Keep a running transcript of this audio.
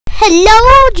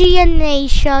Hello, Gian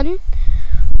Nation.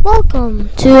 Welcome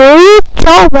to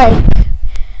Jailbreak.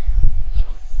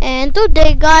 And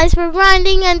today, guys, we're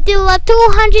grinding until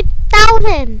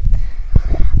 200,000.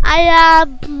 I have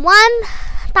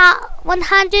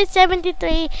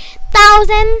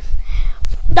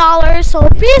 $173,000. So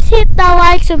please hit the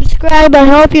like, subscribe. I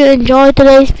hope you enjoy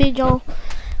today's video.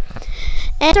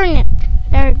 And turn it.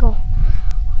 There we go.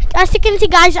 As you can see,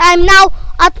 guys, I'm now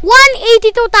at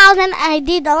 182,000. I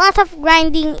did a lot of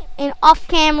grinding in off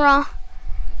camera,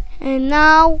 and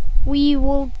now we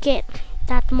will get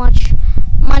that much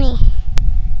money.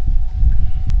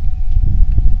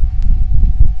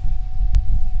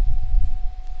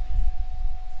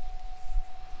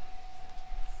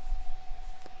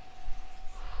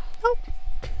 Oh.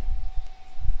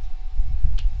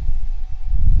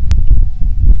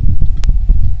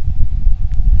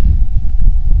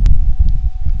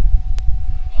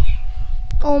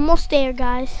 Almost there,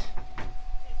 guys.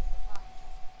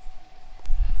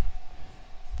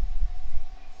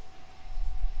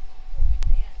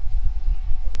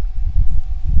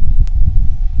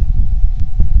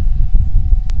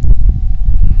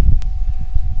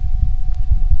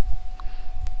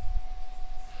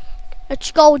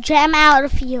 Let's go jam out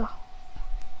of here.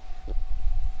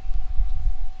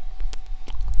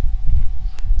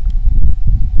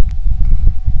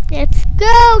 Let's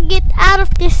go get out of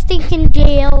this stinking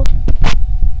jail.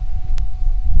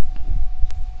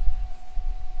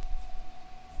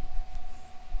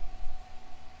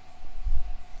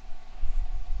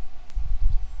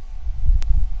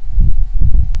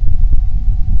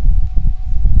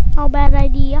 No bad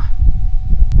idea.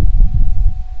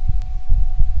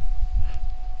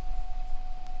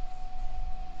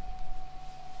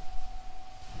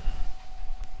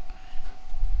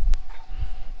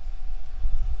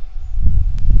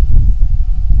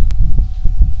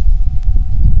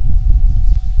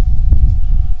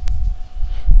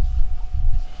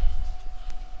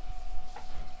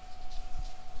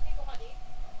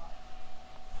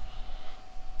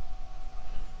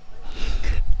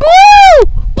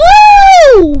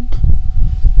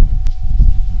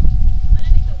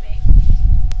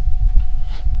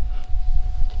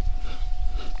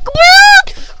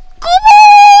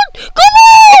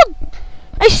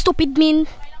 Stupid min.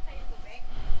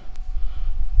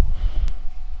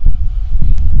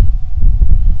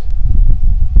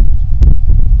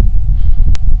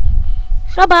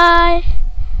 Bye-bye.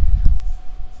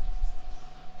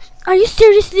 Are you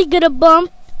seriously gonna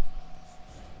bump?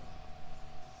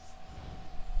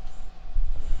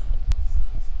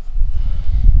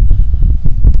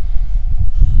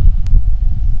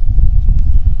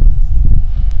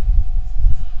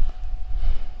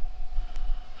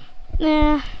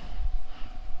 Nah.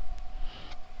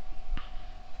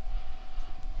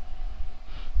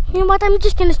 You know what? I'm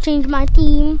just gonna change my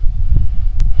theme.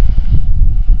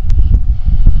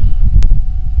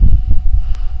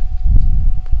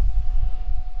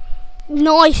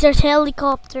 Noise, there's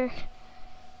helicopter.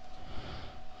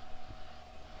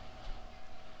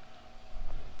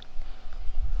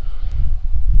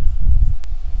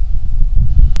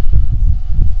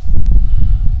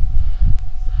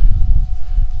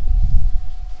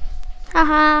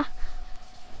 Haha.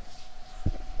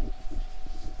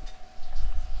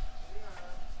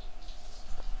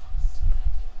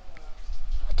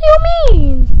 What do you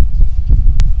mean?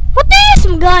 What does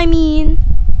some guy mean?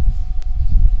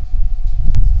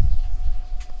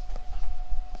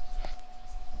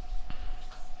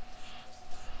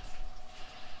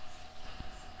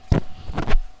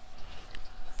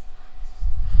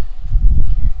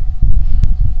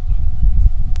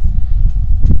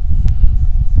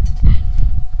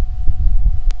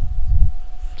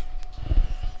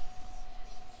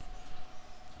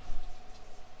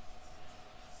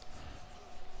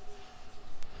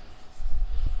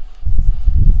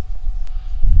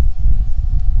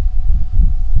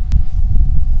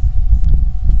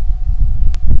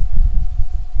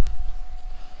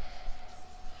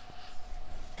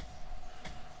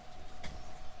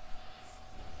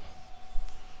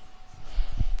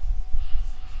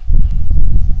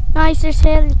 Nice, there's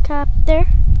helicopter.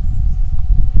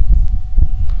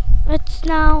 It's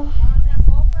now.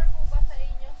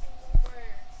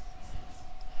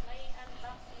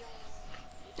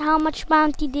 How much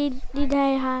bounty did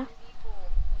I have?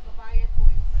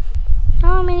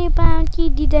 How many bounty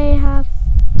did I have?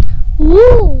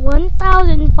 Woo,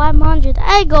 1,500.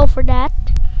 I go for that.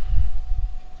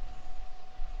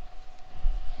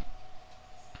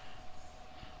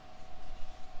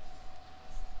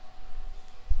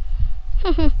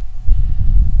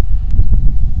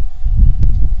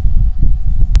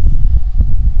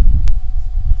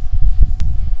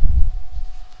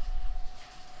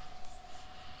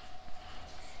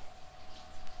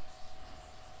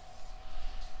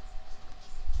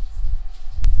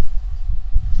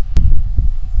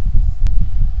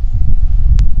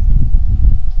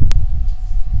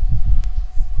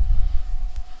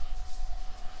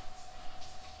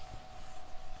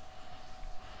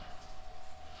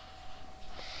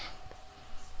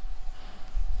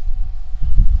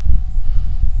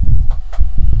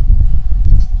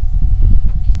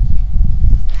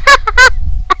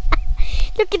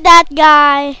 that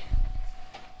guy.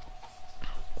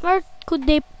 Where could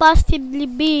they possibly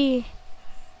be?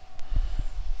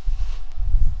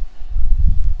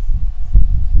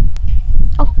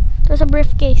 Oh, there's a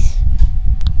briefcase.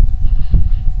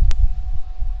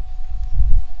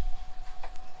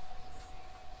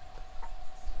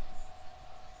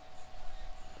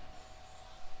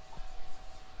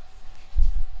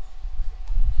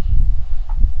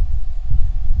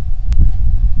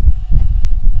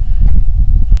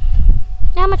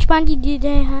 How much money did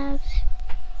they have?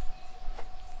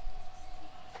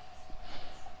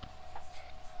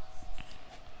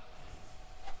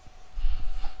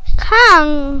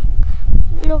 Kang,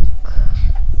 look.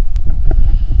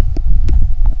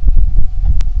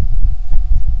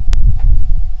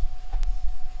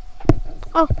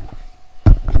 Oh,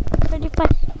 35.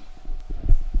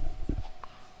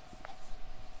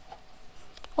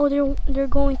 Oh, they're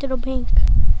going to the bank.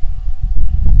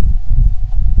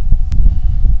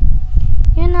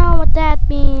 You know what that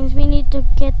means. We need to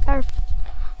get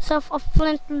ourselves a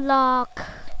flintlock.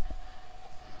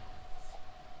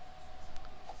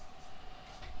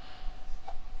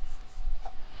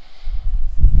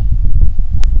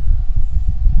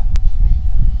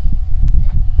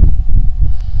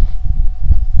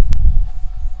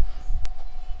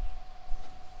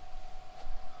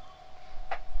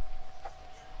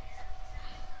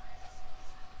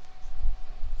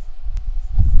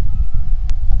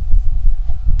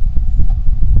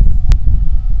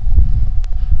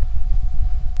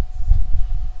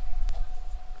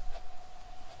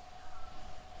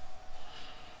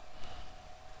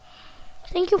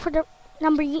 Thank you for the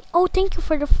number. Oh, thank you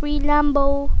for the free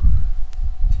Lambo.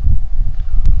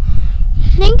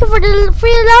 Thank you for the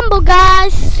free Lambo,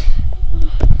 guys.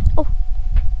 Oh.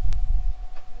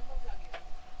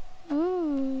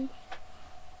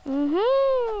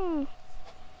 Mhm.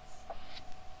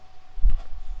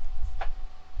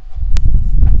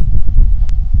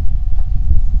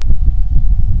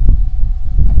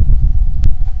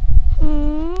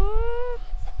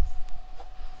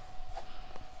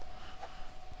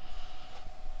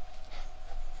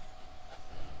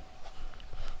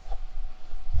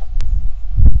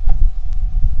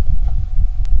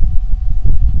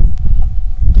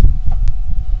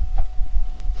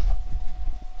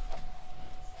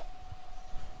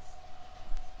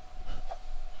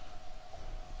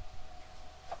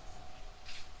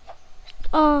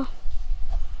 Oh.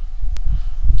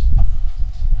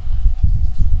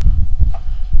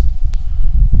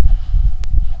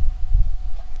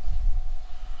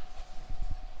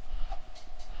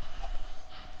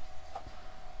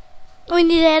 We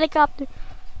need a helicopter.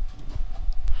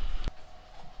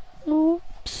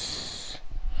 Oops.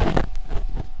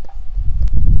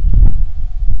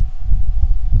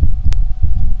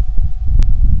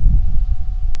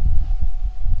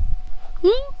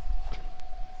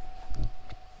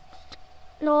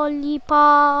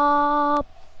 Lollipop.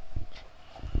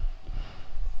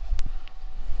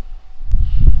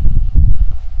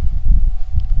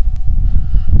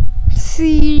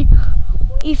 See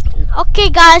if okay,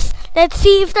 guys. Let's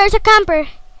see if there's a camper.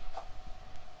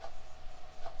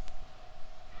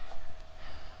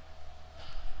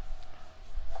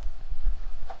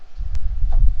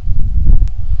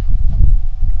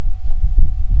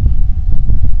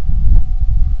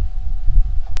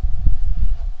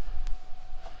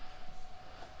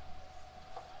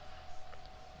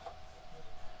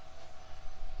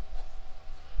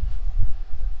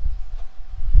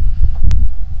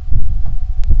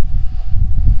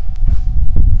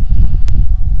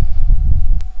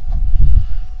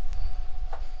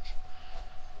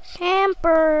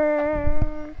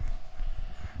 Camper.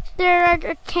 There are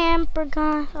a camper,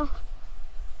 guys. Oh,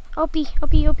 OP.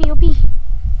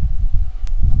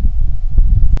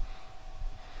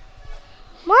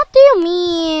 What do you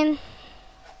mean?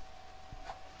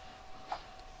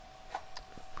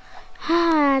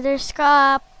 There's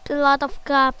a lot of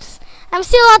cops. I'm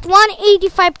still at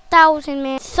 185,000,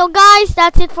 man. So guys,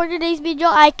 that's it for today's video.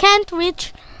 I can't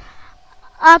reach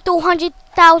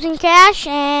 200,000 cash,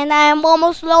 and I'm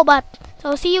almost low, but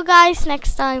so see you guys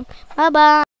next time. Bye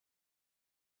bye.